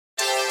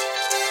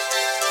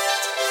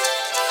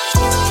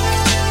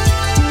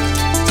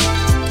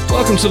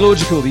Welcome to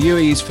Logical, the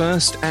UAE's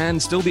first and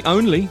still the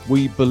only,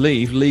 we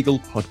believe, legal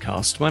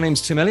podcast. My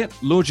name's Tim Elliott.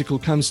 Logical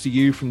comes to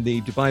you from the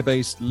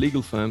Dubai-based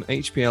legal firm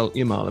HPL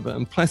Yamalova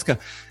and Plethka,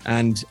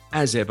 and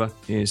as ever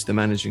is the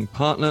managing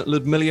partner,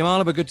 Ludmila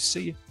Yamalova. Good to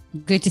see you.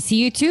 Good to see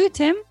you too,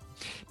 Tim.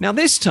 Now,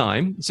 this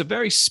time, it's a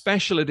very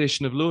special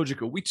edition of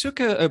Logical. We took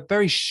a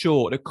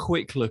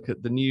quick look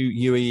at the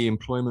new UAE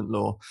employment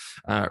law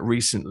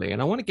recently,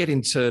 and I want to get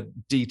into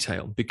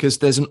detail because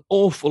there's an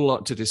awful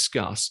lot to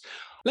discuss.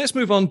 Let's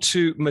move on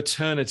to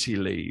maternity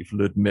leave,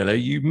 Ludmila.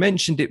 You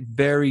mentioned it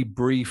very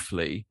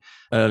briefly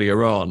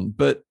earlier on,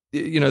 but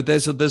you know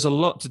there's a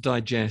lot to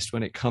digest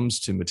when it comes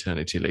to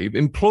maternity leave.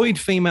 Employed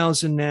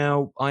females are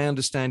now, I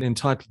understand,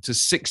 entitled to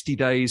 60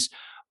 days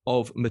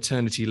of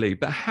maternity leave.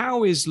 But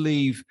how is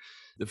leave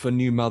for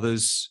new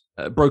mothers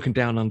broken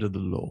down under the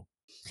law?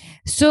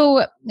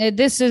 So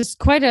this is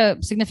quite a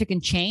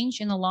significant change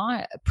in the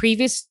law.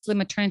 Previously,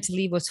 maternity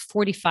leave was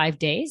 45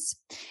 days,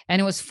 and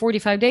it was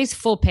 45 days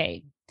full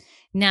pay.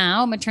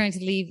 Now, maternity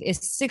leave is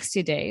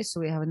 60 days, so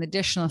we have an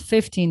additional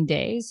 15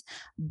 days.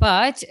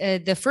 But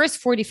the first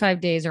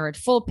 45 days are at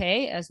full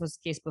pay, as was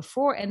the case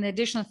before, and the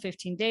additional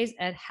 15 days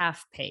at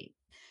half pay.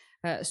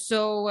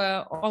 So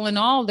all in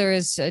all, there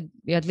is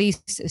at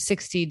least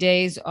 60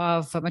 days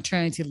of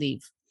maternity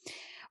leave.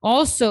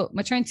 Also,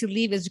 maternity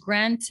leave is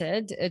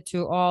granted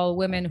to all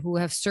women who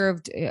have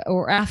served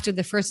or after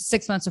the first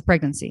 6 months of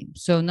pregnancy.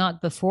 So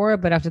not before,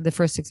 but after the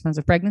first 6 months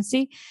of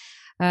pregnancy.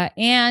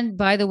 And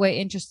by the way,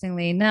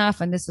 interestingly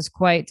enough, and this is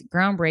quite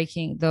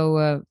groundbreaking,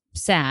 though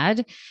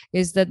sad,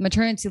 is that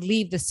maternity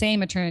leave, the same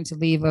maternity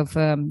leave of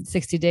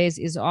 60 days,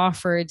 is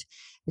offered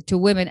to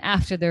women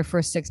after their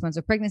first 6 months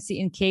of pregnancy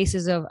in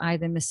cases of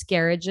either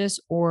miscarriages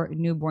or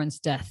newborn's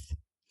death.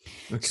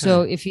 Okay.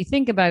 So if you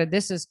think about it,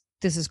 this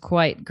is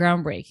quite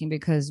groundbreaking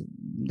because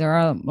there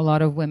are a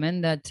lot of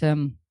women that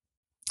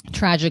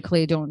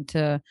tragically don't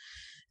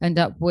end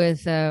up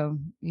with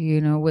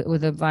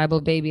with a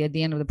viable baby at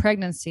the end of the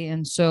pregnancy.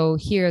 And so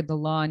here the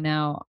law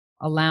now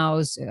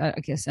allows,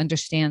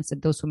 understands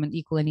that those women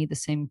equally need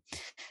some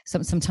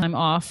time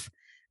off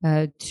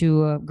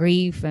to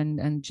grieve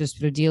and just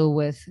to deal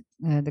with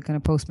the kind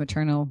of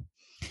post-maternal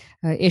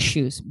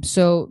issues.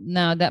 So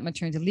now that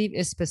maternity leave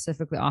is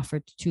specifically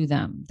offered to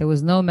them. There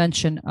was no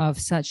mention of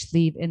such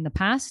leave in the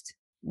past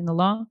in the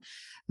law.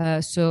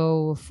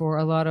 So for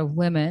a lot of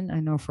women, I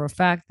know for a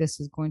fact this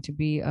is going to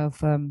be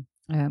of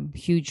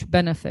huge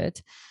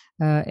benefit.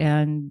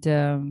 And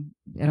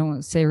I don't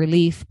want to say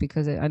relief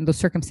because under those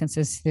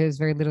circumstances, there's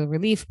very little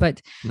relief, but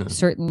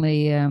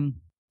certainly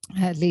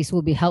at least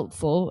will be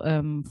helpful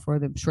for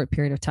the short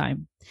period of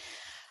time.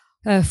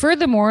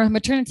 Furthermore,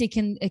 maternity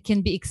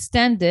can be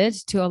extended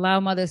to allow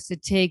mothers to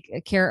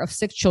take care of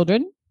sick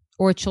children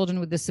or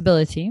children with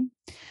disability.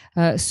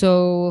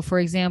 So, for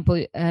example,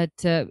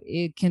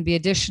 it can be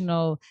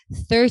additional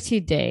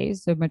 30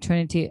 days of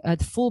maternity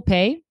at full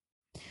pay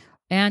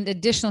and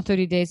additional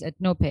 30 days at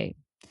no pay.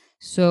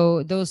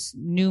 So those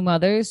new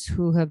mothers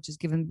who have just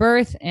given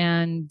birth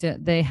and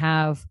they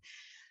have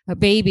a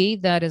baby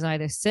that is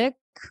either sick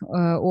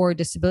or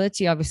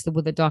disability, obviously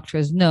with a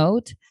doctor's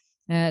note,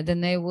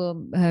 then they will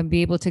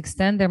be able to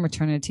extend their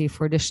maternity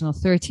for additional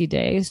 30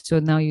 days. So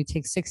now you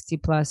take 60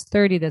 plus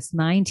 30, that's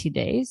 90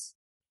 days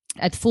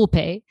at full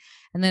pay,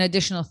 and then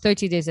additional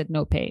 30 days at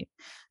no pay.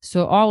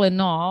 So all in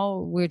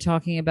all, we're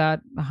talking about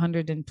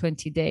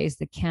 120 days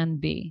that can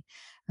be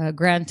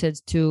granted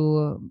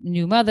to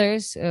new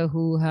mothers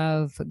who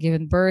have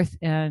given birth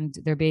and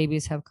their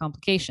babies have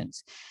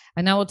complications.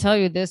 And I will tell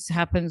you, this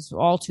happens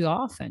all too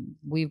often.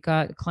 We've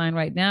got a client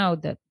right now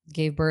that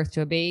gave birth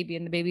to a baby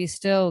and the baby is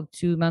still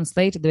 2 months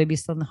later, the baby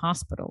is still in the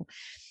hospital.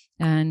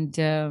 And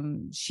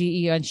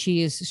she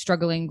is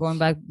struggling going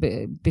back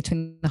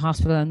between the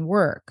hospital and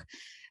work.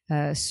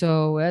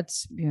 So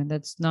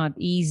that's not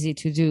easy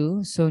to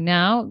do. So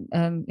now,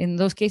 in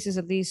those cases,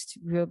 at least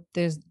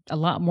there's a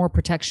lot more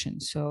protection.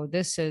 So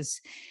this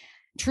is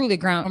truly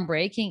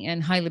groundbreaking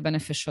and highly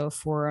beneficial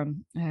for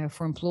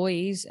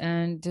employees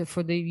and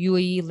for the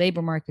UAE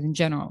labor market in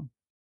general.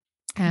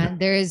 And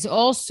there is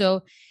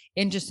also,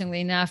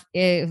 interestingly enough,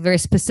 very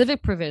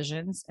specific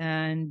provisions.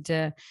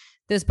 And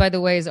this, by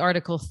the way, is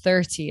Article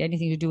 30.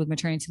 Anything to do with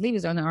maternity leave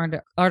is on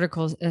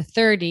Article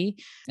 30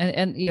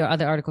 and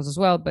other articles as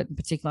well, but in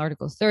particular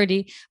Article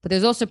 30. But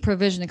there's also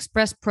provision,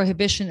 express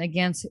prohibition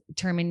against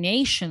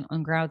termination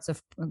on grounds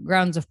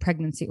of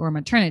pregnancy or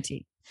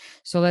maternity.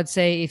 So let's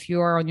say if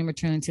you are on your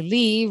maternity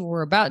leave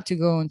or about to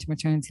go into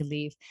maternity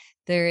leave,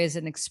 there is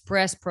an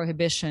express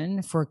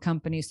prohibition for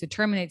companies to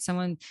terminate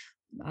someone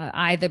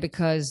either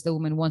because the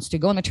woman wants to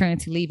go on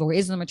maternity leave or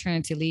is on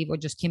maternity leave or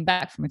just came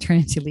back from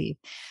maternity leave.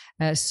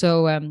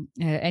 So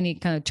any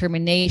kind of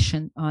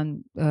termination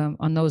on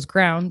those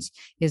grounds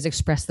is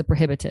expressly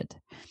prohibited.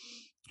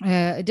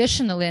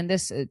 Additionally, and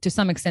this to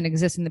some extent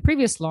exists in the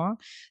previous law,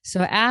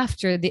 so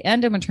after the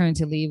end of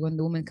maternity leave, when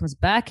the woman comes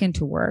back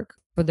into work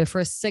for the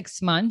first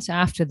 6 months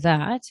after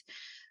that,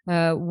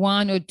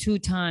 1 or 2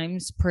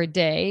 times per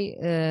day,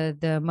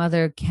 the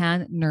mother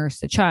can nurse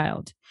the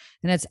child,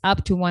 and that's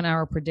up to 1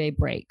 hour per day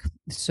break.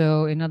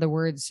 So, in other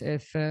words,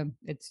 if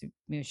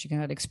she can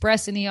have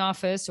express in the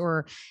office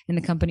or in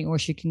the company, or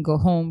she can go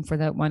home for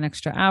that 1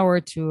 extra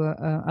hour to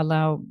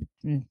allow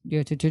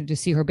to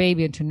see her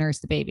baby and to nurse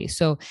the baby.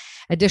 So,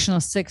 additional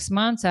 6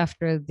 months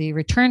after the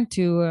return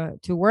to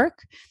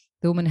work,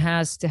 the woman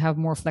has to have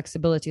more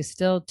flexibility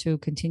still to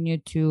continue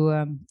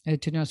to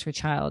nurse her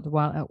child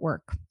while at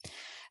work.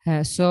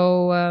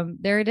 So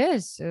there it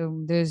is.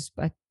 There's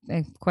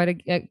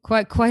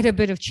quite a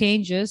bit of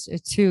changes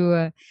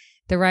to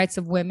the rights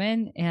of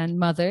women and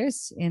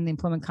mothers in the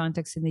employment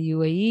context in the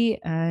UAE,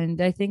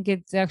 and I think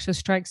it actually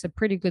strikes a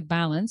pretty good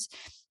balance.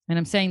 And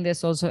I'm saying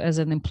this also as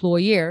an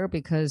employer,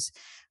 because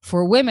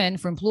for women,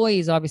 for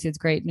employees, obviously it's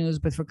great news,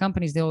 but for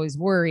companies, they always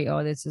worry,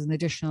 oh, this is an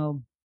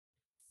additional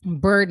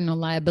burden or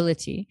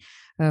liability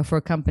for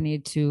a company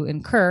to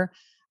incur.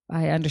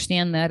 I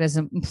understand that as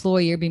an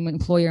employer, being an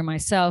employer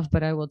myself,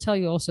 but I will tell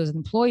you also as an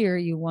employer,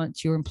 you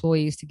want your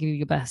employees to give you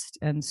your best.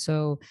 And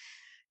so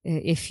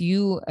if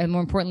you, and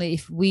more importantly,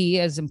 if we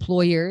as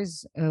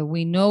employers,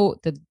 we know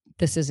that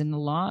this is in the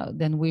law,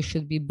 then we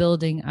should be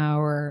building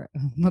our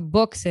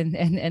books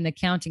and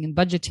accounting and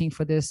budgeting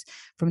for this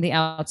from the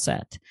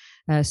outset.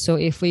 So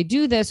if we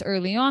do this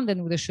early on,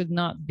 then there should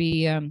not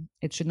be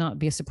it should not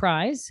be a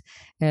surprise.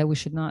 We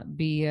should not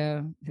be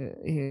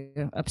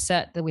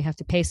upset that we have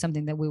to pay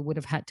something that we would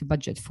have had to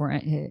budget for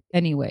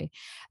anyway.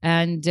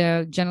 And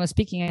generally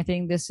speaking, I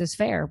think this is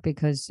fair,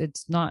 because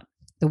it's not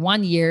the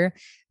 1 year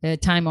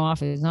time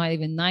off. It's not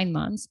even 9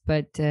 months,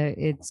 but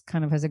it's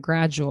kind of has a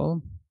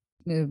gradual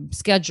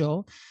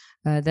schedule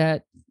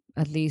that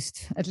at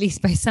least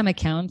by some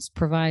accounts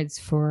provides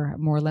for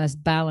more or less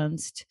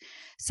balanced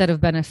set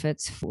of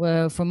benefits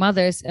for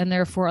mothers, and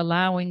therefore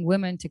allowing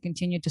women to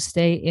continue to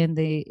stay in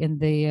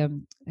the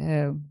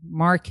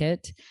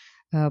market,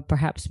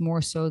 perhaps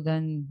more so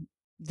than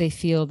they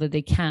feel that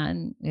they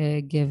can,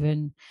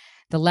 given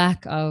the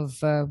lack of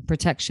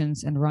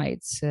protections and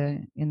rights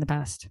in the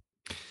past.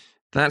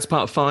 That's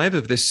part 5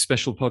 of this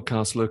special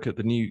podcast look at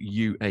the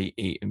new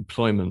UAE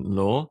employment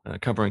law,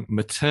 covering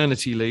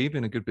maternity leave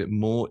in a good bit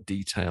more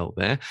detail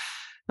there.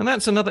 And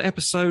that's another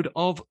episode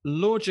of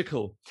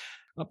Logical.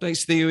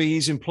 Updates to the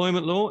UAE's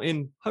employment law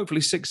in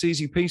hopefully 6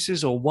 easy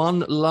pieces or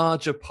 1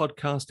 larger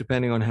podcast,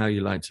 depending on how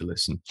you like to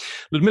listen.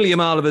 Ludmila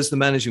Yamalova is the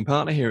managing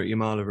partner here at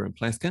Yamalova and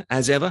Plewka.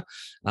 As ever,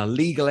 our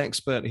legal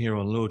expert here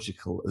on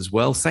Logical as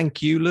well.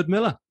 Thank you,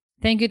 Ludmila.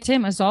 Thank you,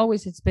 Tim. As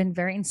always, it's been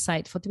very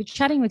insightful to be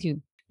chatting with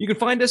you. You can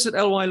find us at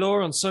LY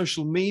Law on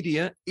social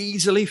media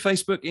easily: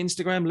 Facebook,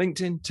 Instagram,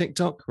 LinkedIn,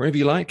 TikTok, wherever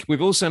you like.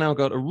 We've also now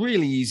got a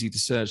really easy to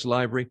search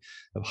library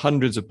of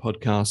hundreds of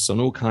podcasts on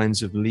all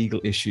kinds of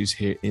legal issues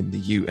here in the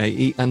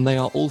UAE, and they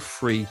are all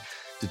free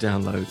to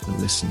download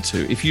and listen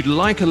to. If you'd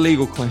like a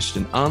legal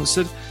question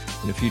answered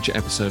in a future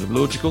episode of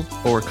Logical,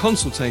 or a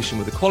consultation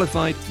with a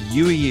qualified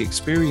UAE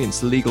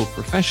experienced legal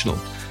professional,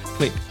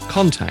 click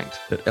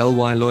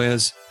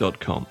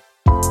contact@lylawyers.com.